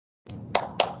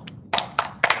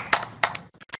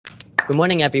Good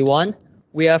morning, everyone.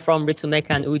 We are from宇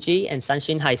治三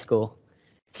信 High School.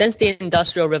 Since the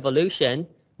Industrial Revolution,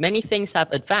 many things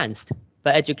have advanced,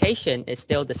 but education is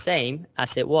still the same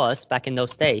as it was back in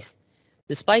those days.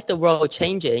 Despite the world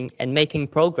changing and making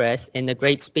progress in a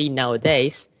great speed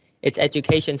nowadays, its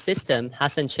education system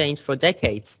hasn't changed for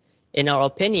decades. In our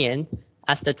opinion,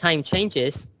 as the time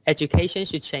changes, education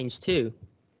should change too.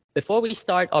 Before we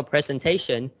start our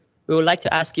presentation, we would like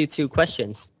to ask you two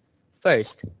questions.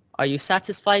 First, are you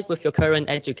satisfied with your current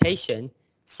education?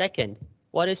 Second,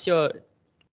 what is your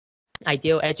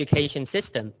ideal education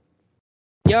system?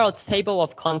 Here are a table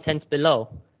of contents below.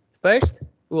 First,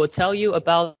 we will tell you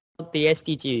about the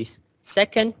SDGs.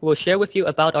 Second, we'll share with you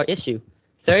about our issue.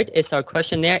 Third is our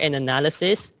questionnaire and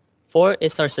analysis. 4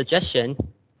 is our suggestion.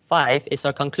 5 is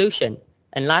our conclusion.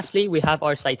 And lastly, we have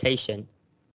our citation.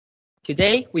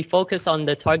 Today, we focus on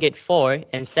the target 4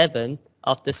 and 7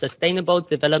 of the Sustainable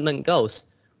Development Goals,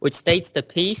 which states the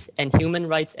peace and human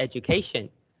rights education.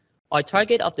 Our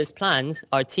target of this plan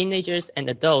are teenagers and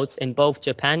adults in both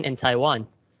Japan and Taiwan.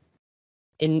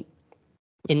 In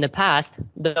the past,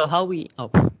 although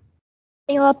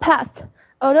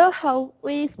how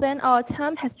we spend our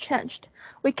time has changed,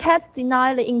 we can't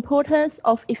deny the importance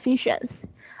of efficiency.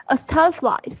 As time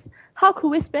flies, how could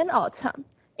we spend our time?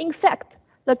 In fact,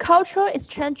 the culture is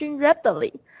changing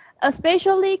rapidly,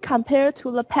 especially compared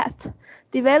to the past.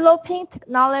 Developing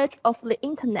technology of the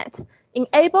internet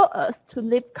enable us to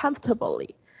live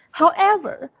comfortably.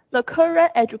 However, the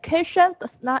current education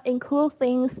does not include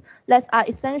things that are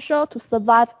essential to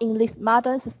survive in this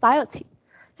modern society.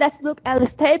 Let's look at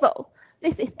this table.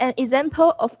 This is an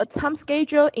example of a time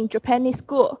schedule in Japanese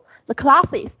school. The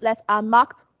classes that are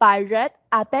marked by red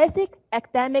are basic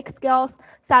academic skills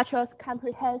such as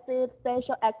comprehensive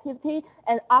spatial activity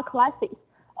and art classes.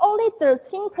 Only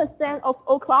 13% of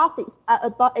all classes are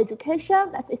about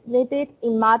education that is needed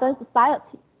in modern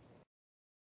society.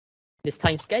 This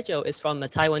time schedule is from a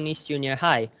Taiwanese junior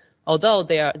high. Although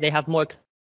they have more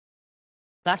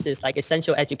classes like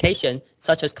essential education,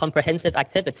 such as comprehensive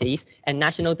activities and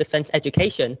national defense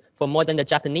education for more than the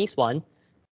Japanese one,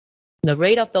 the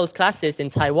rate of those classes in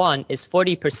Taiwan is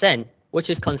 40%, which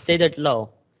is considered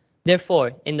low.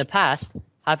 Therefore, in the past,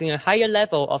 having a higher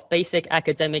level of basic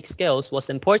academic skills was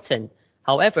important.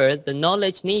 However, the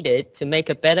knowledge needed to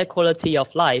make a better quality of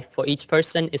life for each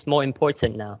person is more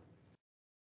important now.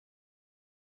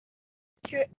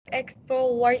 To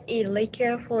explore what is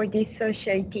required for this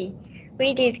society,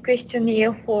 we did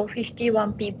questionnaire for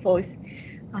 51 people.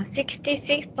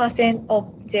 66%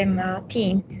 of them are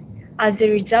teens. As a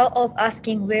result of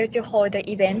asking where to hold the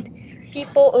event,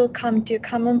 people will come to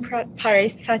common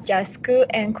places such as school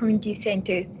and community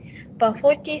centers, but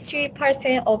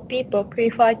 43% of people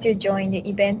prefer to join the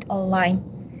event online.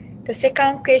 The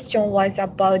second question was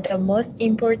about the most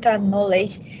important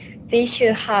knowledge they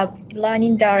should have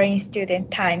learning during student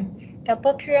time. The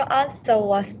popular answer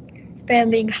was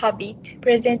spelling habit,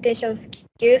 presentation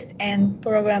skills, and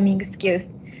programming skills.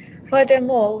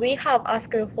 Furthermore, we have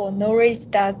asked for knowledge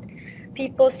that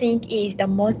people think is the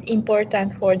most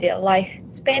important for their life.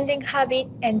 Spending habit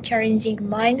and challenging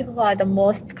mind were the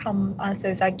most common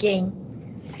answers again.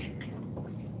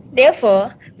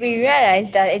 Therefore, we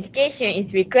realized that education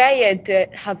is required to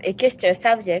have extra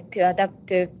subject to adapt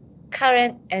to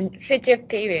current and future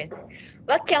periods.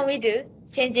 What can we do?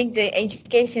 Changing the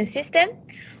education system?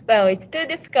 Well, it's too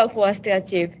difficult for us to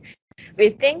achieve. We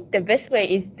think the best way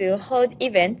is to hold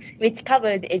events which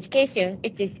cover the education,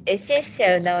 which is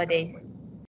essential nowadays.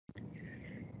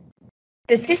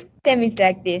 The system is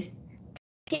like this.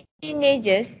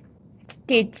 Teenagers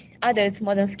teach others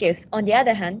modern skills. On the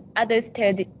other hand, others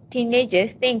tell the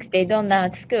teenagers things they don't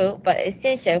learn at school but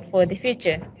essential for the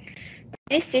future.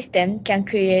 This system can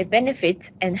create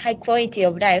benefits and high quality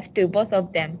of life to both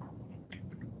of them.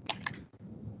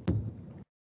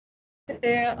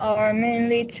 There are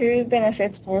mainly two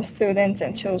benefits for students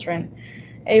and children,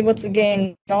 able to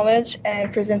gain knowledge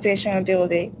and presentation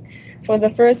ability. For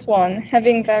the first one,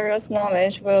 having various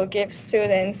knowledge will give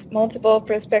students multiple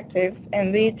perspectives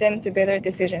and lead them to better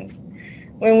decisions.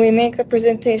 When we make a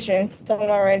presentation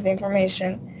summarizing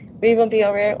information, we will be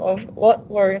aware of what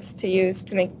words to use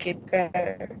to make it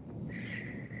better.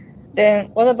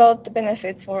 Then, what about the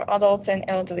benefits for adults and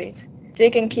elderlies? They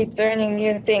can keep learning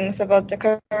new things about the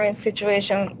current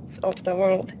situations of the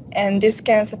world, and this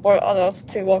can support adults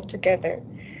to work together.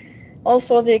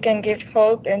 Also, they can give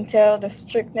hope and tell the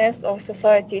strictness of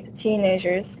society to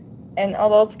teenagers, and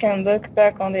adults can look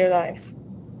back on their lives.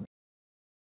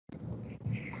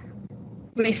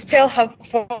 We still have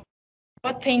 4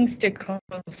 things to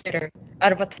consider: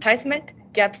 advertisement,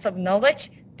 gaps of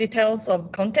knowledge, details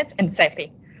of content and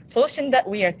safety. Solutions that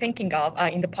we are thinking of are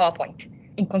in the PowerPoint.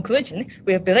 In conclusion,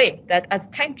 we believe that as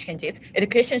time changes,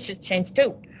 education should change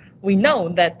too. We know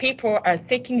that people are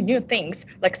seeking new things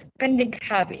like spending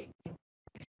habits.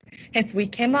 Hence, we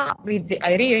came up with the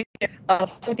idea of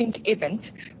holding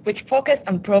events which focus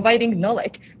on providing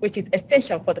knowledge which is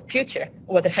essential for the future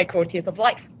or the high qualities of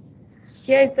life.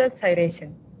 Here is a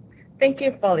citation. Thank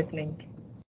you for listening.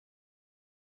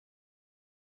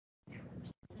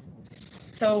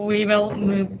 So we will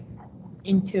move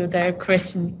into the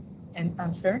question and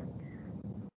answer.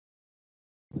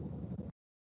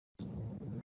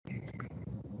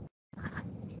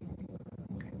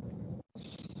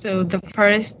 So the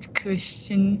first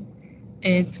question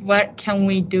is, what can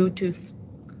we do to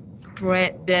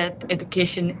spread that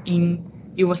education in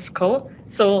your school?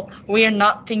 So we are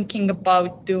not thinking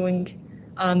about doing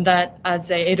that as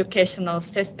an educational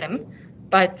system,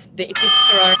 but the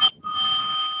extra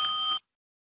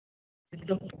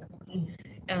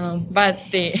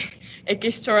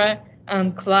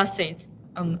classes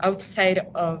outside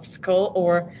of school,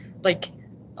 or like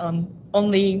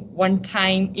only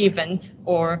one-time events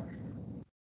or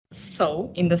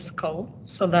so in the school.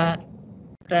 So that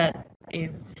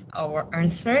is our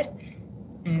answer.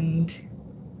 And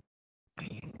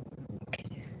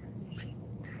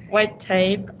what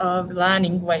type of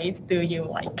learning ways do you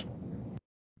like?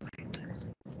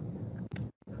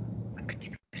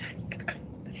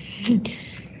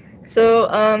 So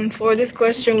for this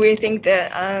question, we think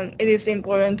that it is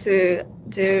important to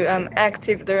do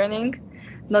active learning,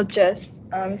 not just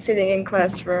sitting in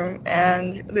classroom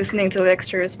and listening to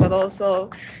lectures, but also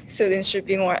students should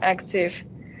be more active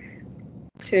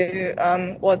to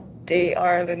what they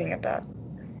are learning about.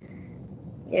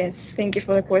 Yes, thank you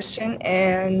for the question.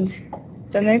 And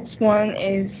the next one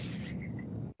is,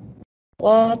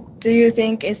 what do you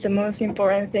think is the most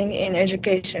important thing in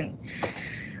education?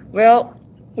 Well,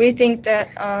 we think that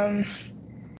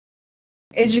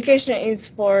education is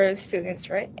for students,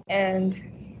 right? And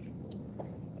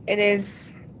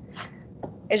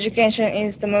education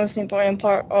is the most important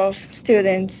part of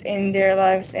students in their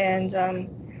lives, and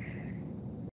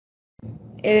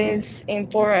it is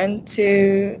important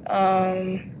to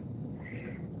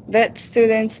let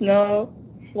students know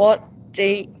what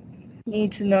they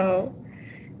need to know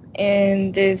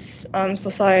in this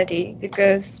society,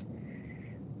 because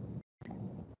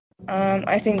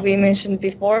I think we mentioned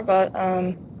before, but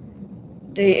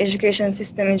the education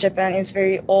system in Japan is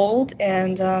very old,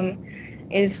 and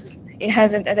it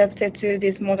hasn't adapted to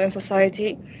this modern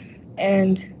society.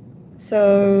 And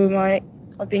so my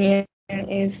opinion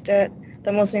is that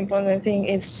the most important thing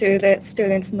is to let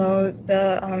students know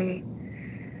the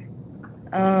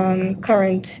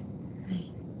current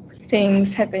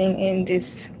things happening in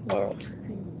this world.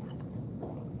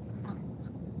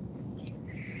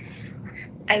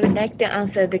 I would like to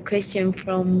answer the question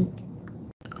from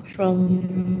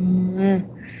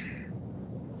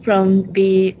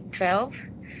B12.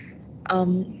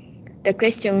 The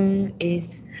question is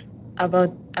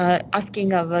about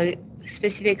asking about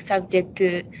specific subject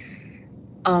to,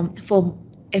 for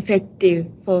effective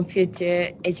for future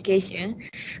education.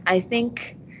 I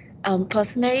think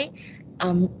personally,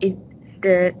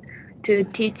 to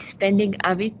teach spending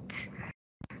habits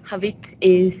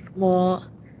is more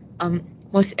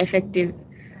most effective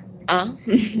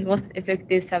most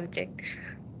effective subject.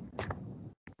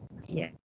 Yeah.